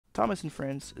Thomas and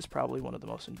Friends is probably one of the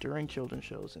most enduring children's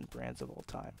shows and brands of all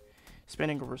time,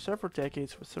 spanning over several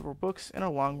decades with several books and a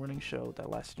long-running show that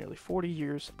lasted nearly 40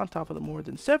 years on top of the more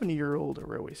than 70-year-old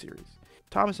railway series.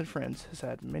 Thomas and Friends has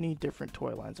had many different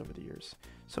toy lines over the years,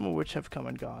 some of which have come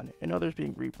and gone, and others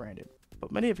being rebranded,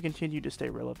 but many have continued to stay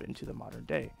relevant into the modern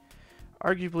day.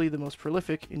 Arguably the most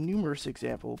prolific and numerous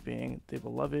example being the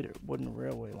beloved wooden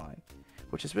railway line,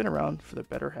 which has been around for the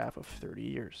better half of 30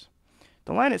 years.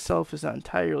 The line itself is not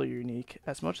entirely unique,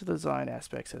 as much of the design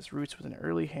aspects has roots within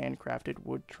early handcrafted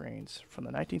wood trains from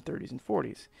the 1930s and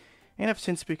 40s, and have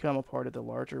since become a part of the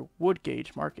larger wood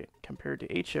gauge market, compared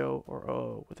to HO or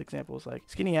OO, with examples like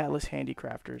Skinny Atlas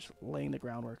handicrafters laying the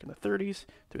groundwork in the 30s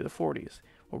through the 40s,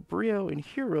 while Brio and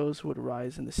Heroes would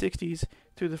rise in the 60s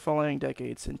through the following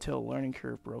decades until a learning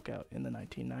curve broke out in the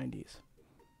 1990s.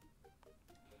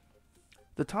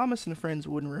 The Thomas and Friends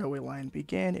wooden railway line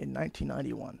began in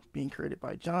 1991, being created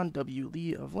by John W.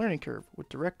 Lee of Learning Curve with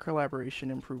direct collaboration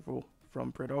and approval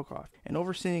from Britt Okoff, and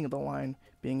overseeing the line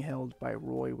being held by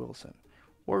Roy Wilson.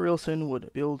 Roy Wilson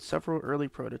would build several early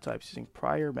prototypes using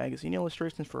prior magazine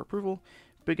illustrations for approval,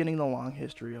 beginning the long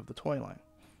history of the toy line.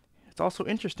 It's also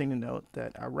interesting to note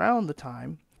that around the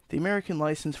time, the American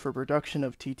license for production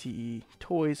of TTE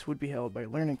toys would be held by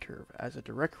Learning Curve as a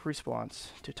direct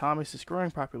response to Thomas's growing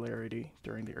popularity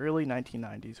during the early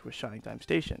 1990s with Shining Time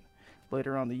Station.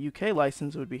 Later on, the UK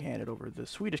license would be handed over to the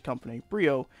Swedish company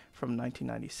Brio from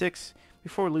 1996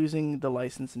 before losing the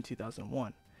license in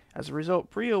 2001. As a result,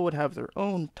 Brio would have their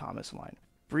own Thomas line.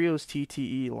 Brio's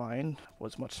TTE line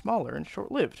was much smaller and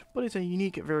short-lived, but is a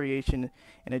unique variation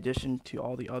in addition to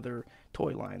all the other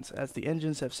toy lines, as the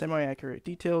engines have semi-accurate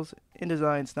details and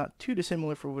designs not too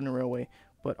dissimilar for wooden railway,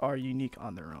 but are unique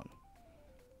on their own.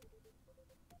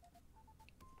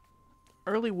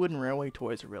 Early wooden railway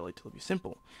toys are relatively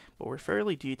simple, but were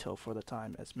fairly detailed for the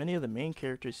time, as many of the main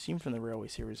characters seen from the railway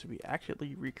series would be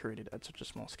accurately recreated at such a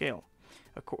small scale.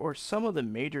 Of course, some of the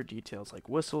major details like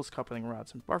whistles, coupling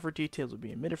rods, and buffer details would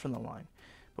be omitted from the line,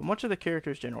 but much of the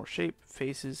characters' general shape,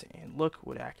 faces, and look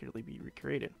would accurately be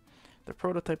recreated. The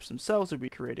prototypes themselves would be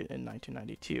created in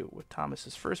 1992, with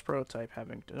Thomas's first prototype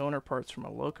having donor parts from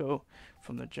a loco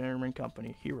from the German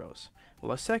company Heroes,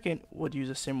 while a second would use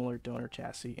a similar donor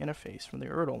chassis and a face from the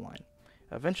Ertl line.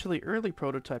 Eventually, early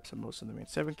prototypes of most of the main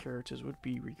 7 characters would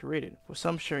be recreated, with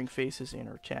some sharing faces and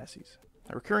or chassis.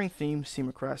 A recurring theme seen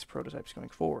across prototypes going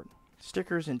forward.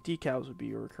 Stickers and decals would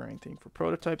be a recurring theme for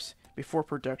prototypes before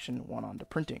production went on to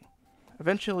printing.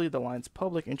 Eventually, the line's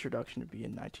public introduction would be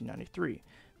in 1993,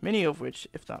 many of which,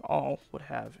 if not all, would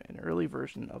have an early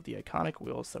version of the iconic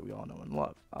wheels that we all know and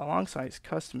love, alongside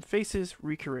custom faces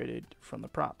recreated from the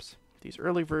props. These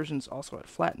early versions also had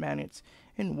flat magnets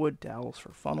and wood dowels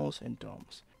for funnels and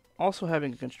domes, also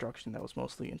having a construction that was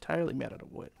mostly entirely made out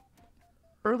of wood.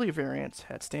 Early variants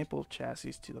had stampable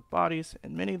chassis to the bodies,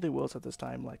 and many of the wheels at this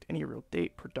time lacked any real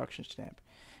date production stamp,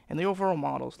 and the overall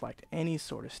models lacked any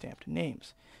sort of stamped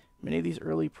names. Many of these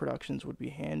early productions would be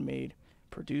handmade,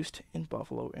 produced in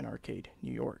Buffalo and Arcade,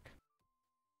 New York.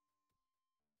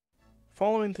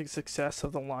 Following the success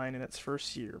of the line in its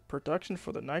first year, production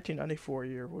for the 1994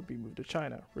 year would be moved to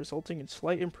China, resulting in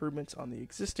slight improvements on the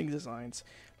existing designs,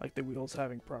 like the wheels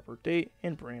having proper date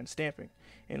and brand stamping,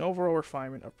 and overall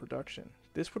refinement of production.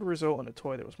 This would result in a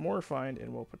toy that was more refined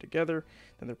and well put together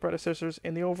than their predecessors,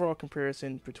 and the overall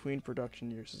comparison between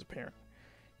production years is apparent.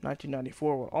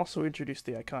 1994 will also introduce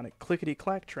the iconic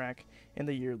clickety-clack track in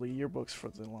the yearly yearbooks for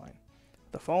the line.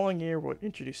 The following year would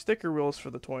introduce sticker wheels for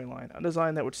the toy line, a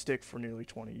design that would stick for nearly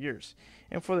 20 years.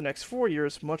 And for the next 4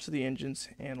 years, much of the engines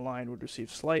and line would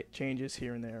receive slight changes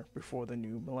here and there before the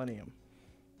new millennium.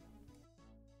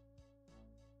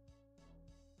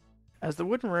 As the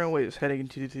wooden railway was heading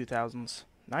into the 2000s,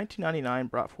 1999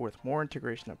 brought forth more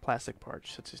integration of plastic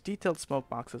parts, such as detailed smoke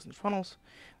boxes and funnels,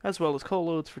 as well as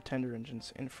co-loads for tender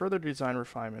engines, and further design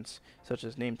refinements, such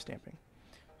as name stamping.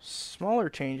 Smaller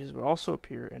changes would also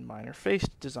appear in minor face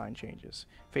design changes.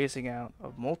 Phasing out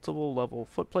of multiple level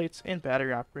footplates and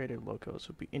battery operated locos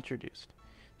would be introduced.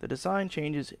 The design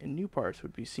changes and new parts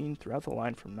would be seen throughout the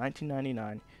line from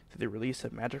 1999 to the release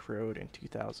of Magic Road in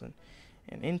 2000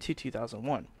 and into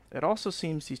 2001. It also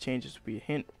seems these changes would be a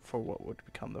hint for what would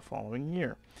become the following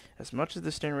year, as much as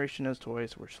this generation of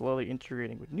toys were slowly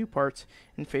integrating with new parts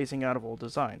and phasing out of old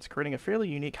designs, creating a fairly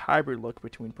unique hybrid look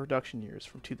between production years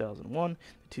from 2001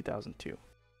 to 2002.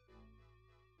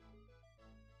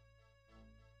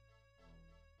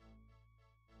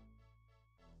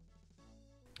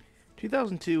 Two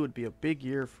 2002 would be a big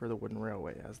year for the wooden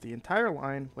railway, as the entire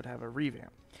line would have a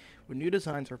revamp, with new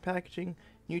designs for packaging,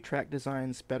 new track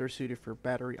designs better suited for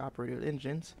battery-operated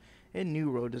engines, and new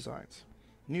road designs.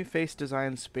 New face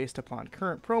designs based upon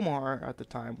current promo art at the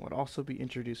time would also be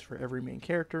introduced for every main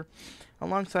character,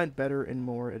 alongside better and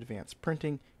more advanced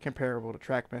printing comparable to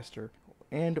Trackmaster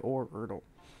and or Ertl.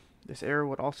 This era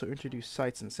would also introduce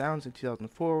sights and sounds in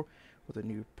 2004 with the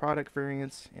new product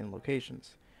variants and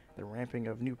locations. The ramping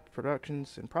of new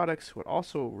productions and products would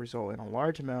also result in a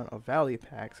large amount of value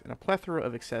packs and a plethora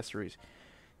of accessories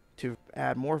to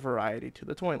add more variety to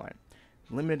the toy line.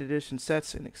 Limited edition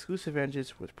sets and exclusive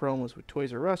engines with promos with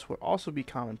Toys R Us would also be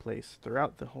commonplace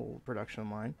throughout the whole production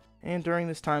line, and during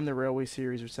this time the Railway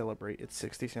series would celebrate its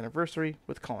 60th anniversary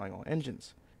with Calling All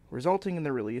Engines, resulting in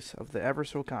the release of the ever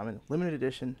so common limited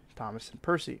edition Thomas and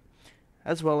Percy,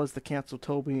 as well as the canceled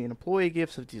Toby and employee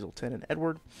gifts of Diesel 10 and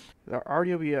Edward, the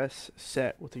RWS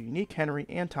set with a unique Henry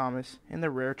and Thomas, and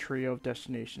the rare trio of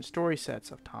Destination story sets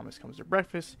of Thomas Comes to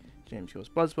Breakfast, James Goes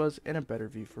Buzz Buzz, and A Better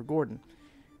View for Gordon.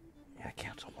 And a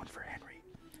canceled one for Henry.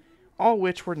 All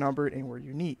which were numbered and were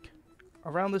unique.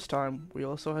 Around this time, we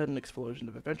also had an explosion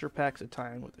of adventure packs that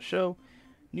tie in with the show,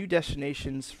 new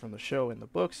destinations from the show and the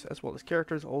books, as well as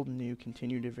characters old and new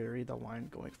continue to vary the line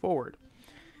going forward.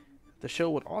 The show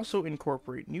would also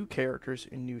incorporate new characters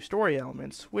and new story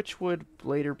elements, which would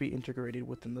later be integrated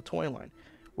within the toy line.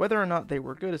 Whether or not they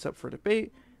were good is up for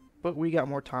debate, but we got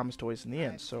more Thomas toys in the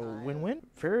end, so win-win.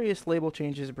 Various label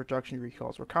changes and production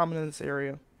recalls were common in this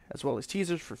area, as well as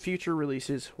teasers for future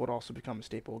releases would also become a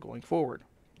staple going forward.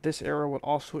 This era would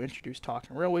also introduce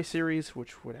Talking Railway series,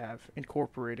 which would have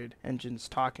incorporated engines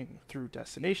talking through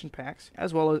destination packs,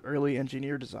 as well as early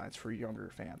engineer designs for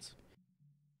younger fans.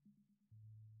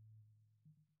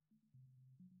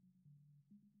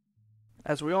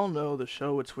 As we all know, the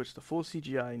show would switch to full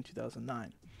CGI in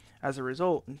 2009. As a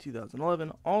result, in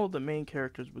 2011, all of the main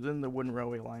characters within the Wooden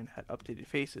Railway line had updated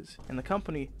faces, and the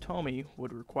company, Tomy,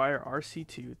 would require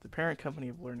RC2, the parent company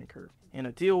of Learning Curve. And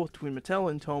a deal between Mattel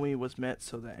and Tomy was met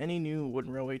so that any new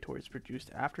Wooden Railway toys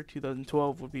produced after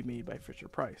 2012 would be made by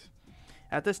Fisher-Price.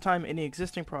 At this time, any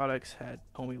existing products had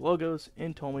Tomy logos,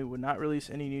 and Tomy would not release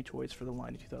any new toys for the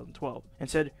line in 2012,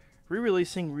 instead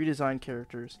re-releasing redesigned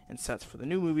characters and sets for the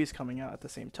new movies coming out at the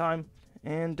same time.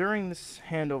 And during this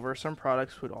handover, some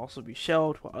products would also be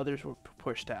shelved while others were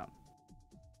pushed out.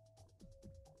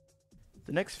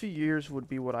 The next few years would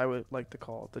be what I would like to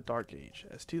call the Dark Age,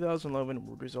 as 2011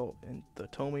 would result in the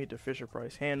Tomy to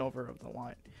Fisher-Price handover of the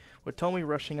line, with Tomy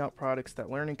rushing out products that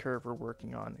Learning Curve were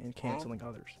working on and canceling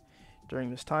others.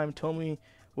 During this time, Tomy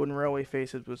Wooden Railway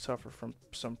faces would suffer from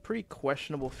some pretty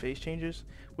questionable face changes,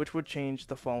 which would change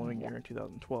the following year in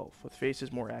 2012, with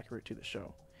faces more accurate to the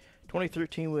show.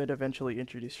 2013 would eventually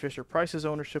introduce Fisher-Price's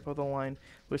ownership of the line,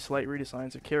 with slight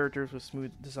redesigns of characters with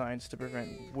smooth designs to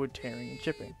prevent wood tearing and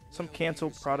chipping. Some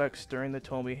canceled products during the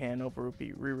Tomy handover would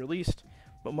be re-released,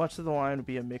 but much of the line would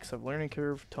be a mix of Learning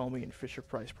Curve, Tomy, and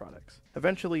Fisher-Price products.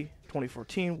 Eventually,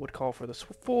 2014 would call for the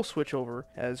full switchover,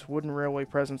 as Wooden Railway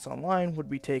presence online would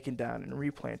be taken down and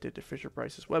replanted to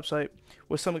Fisher-Price's website,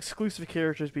 with some exclusive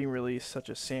characters being released such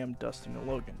as Sam, Dustin, and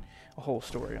Logan, a whole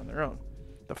story on their own.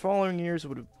 The following years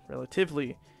would be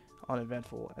relatively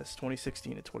uneventful, as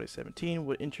 2016 and 2017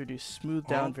 would introduce smoothed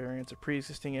down variants of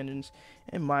pre-existing engines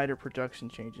and minor production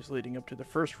changes leading up to the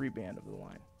first rebrand of the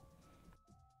line.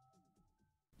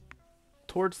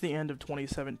 Towards the end of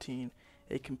 2017,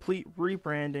 a complete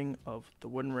rebranding of the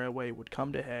Wooden Railway would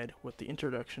come to head with the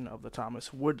introduction of the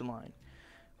Thomas Wood line,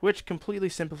 which completely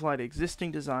simplified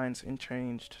existing designs and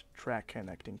changed track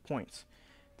connecting points.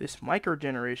 This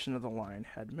micro-generation of the line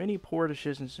had many poor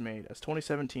decisions made, as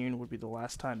 2017 would be the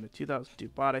last time the 2002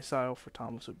 body style for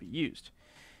Thomas would be used,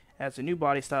 as a new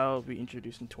body style would be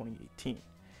introduced in 2018.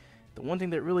 The one thing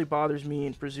that really bothers me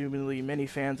and presumably many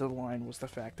fans of the line was the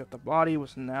fact that the body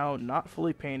was now not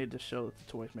fully painted to show that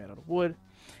the toy is made out of wood,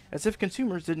 as if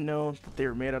consumers didn't know that they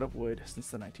were made out of wood since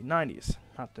the 1990s.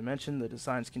 Not to mention, the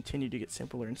designs continue to get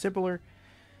simpler and simpler.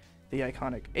 The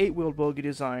iconic 8-wheeled bogie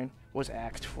design was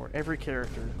axed for every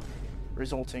character,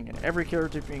 resulting in every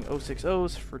character being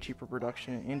 060s for cheaper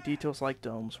production, and details like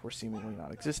domes were seemingly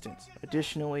non-existent.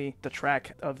 Additionally, the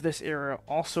track of this era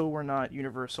also were not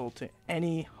universal to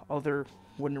any other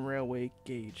Wooden Railway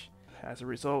gauge. As a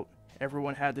result,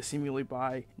 everyone had to seemingly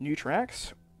buy new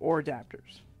tracks or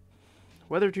adapters.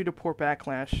 Whether due to poor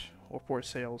backlash or poor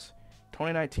sales,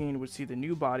 2019 would see the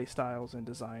new body styles and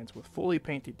designs with fully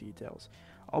painted details,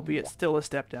 albeit still a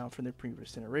step down from the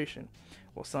previous iteration.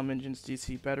 While some engines did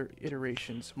see better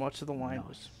iterations, much of the line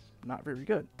was not very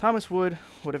good. Thomas Wood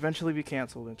would eventually be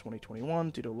cancelled in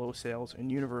 2021 due to low sales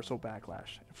and universal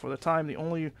backlash. For the time, the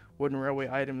only Wooden Railway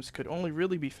items could only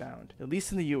really be found, at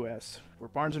least in the US, were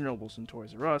Barnes & Nobles and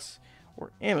Toys R Us,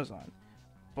 or Amazon.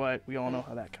 But we all know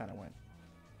how that kind of went.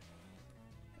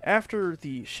 After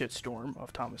the shitstorm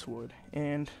of Thomas Wood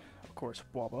and, of course,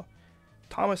 Waba,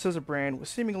 Thomas as a brand was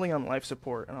seemingly on life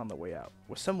support and on the way out.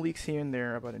 With some leaks here and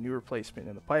there about a new replacement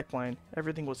in the pipeline,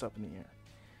 everything was up in the air.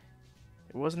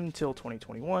 It wasn't until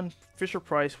 2021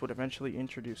 Fisher-Price would eventually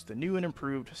introduce the new and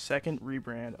improved second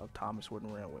rebrand of Thomas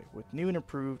Wooden Railway with new and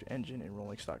improved engine and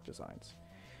rolling stock designs.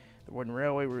 The Wooden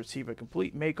Railway will receive a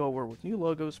complete makeover with new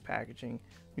logos, packaging,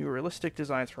 new realistic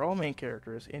designs for all main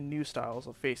characters, and new styles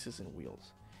of faces and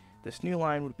wheels. This new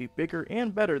line would be bigger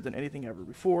and better than anything ever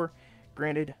before.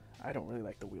 Granted, I don't really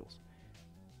like the wheels.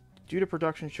 Due to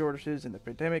production shortages and the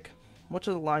pandemic, much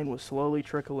of the line will slowly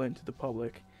trickle into the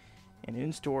public and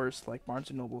in stores like Barnes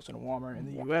 & Nobles and Walmart in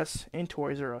the US and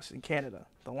Toys R Us in Canada.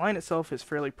 The line itself is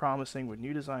fairly promising with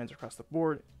new designs across the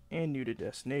board and new to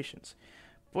destinations.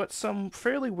 But some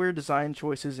fairly weird design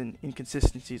choices and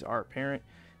inconsistencies are apparent,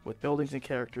 with buildings and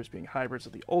characters being hybrids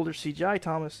of the older CGI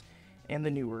Thomas and the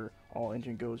newer All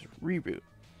Engine Goes reboot.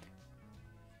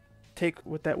 Take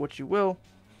with that what you will,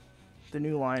 the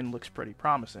new line looks pretty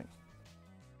promising.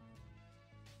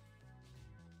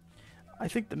 I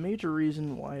think the major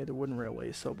reason why the Wooden Railway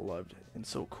is so beloved and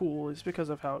so cool is because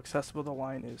of how accessible the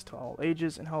line is to all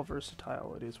ages and how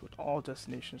versatile it is with all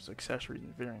destinations, accessories,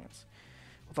 and variants.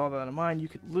 With all that in mind, you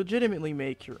could legitimately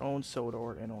make your own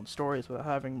Sodor and own stories without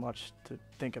having much to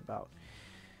think about,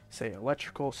 say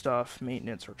electrical stuff,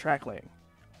 maintenance, or track laying.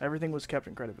 Everything was kept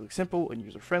incredibly simple and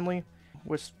user-friendly,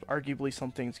 with arguably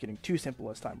some things getting too simple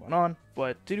as time went on,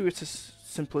 but due to its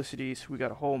simplicities, we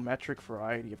got a whole metric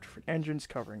variety of different engines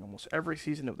covering almost every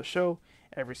season of the show,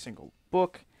 every single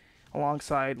book,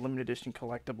 alongside limited edition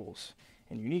collectibles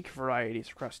and unique varieties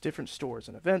across different stores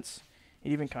and events,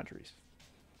 and even countries.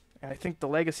 And I think the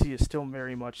legacy is still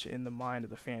very much in the mind of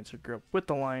the fans who grew up with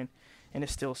the line, and is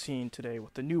still seen today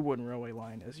with the new Wooden Railway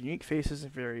line, as unique faces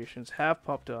and variations have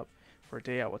popped up for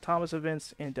Day Out with Thomas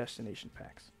events and destination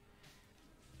packs.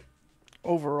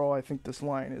 Overall, I think this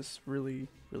line is really,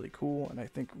 really cool, and I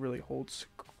think really holds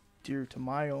dear to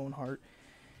my own heart,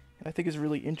 and I think is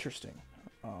really interesting.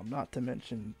 Not to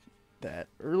mention that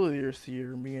earlier this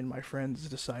year, me and my friends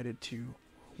decided to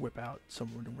whip out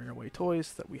some Wooden Railway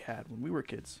toys that we had when we were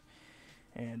kids,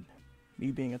 and me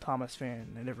being a Thomas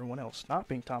fan and everyone else not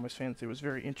being Thomas fans, it was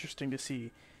very interesting to see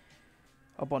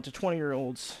a bunch of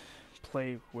 20-year-olds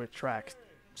play with tracks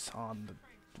on the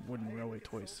Wooden Railway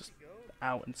toys just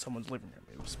out in someone's living room.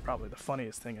 It was probably the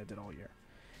funniest thing I did all year.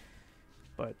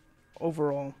 But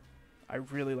overall, I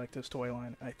really like this toy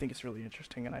line. I think it's really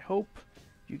interesting, and I hope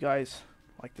you guys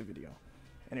like the video.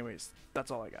 Anyways, that's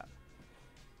all I got.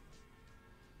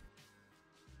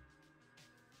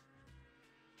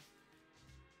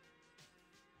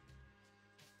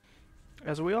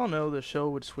 As we all know, the show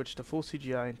would switch to full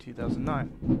CGI in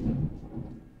 2009.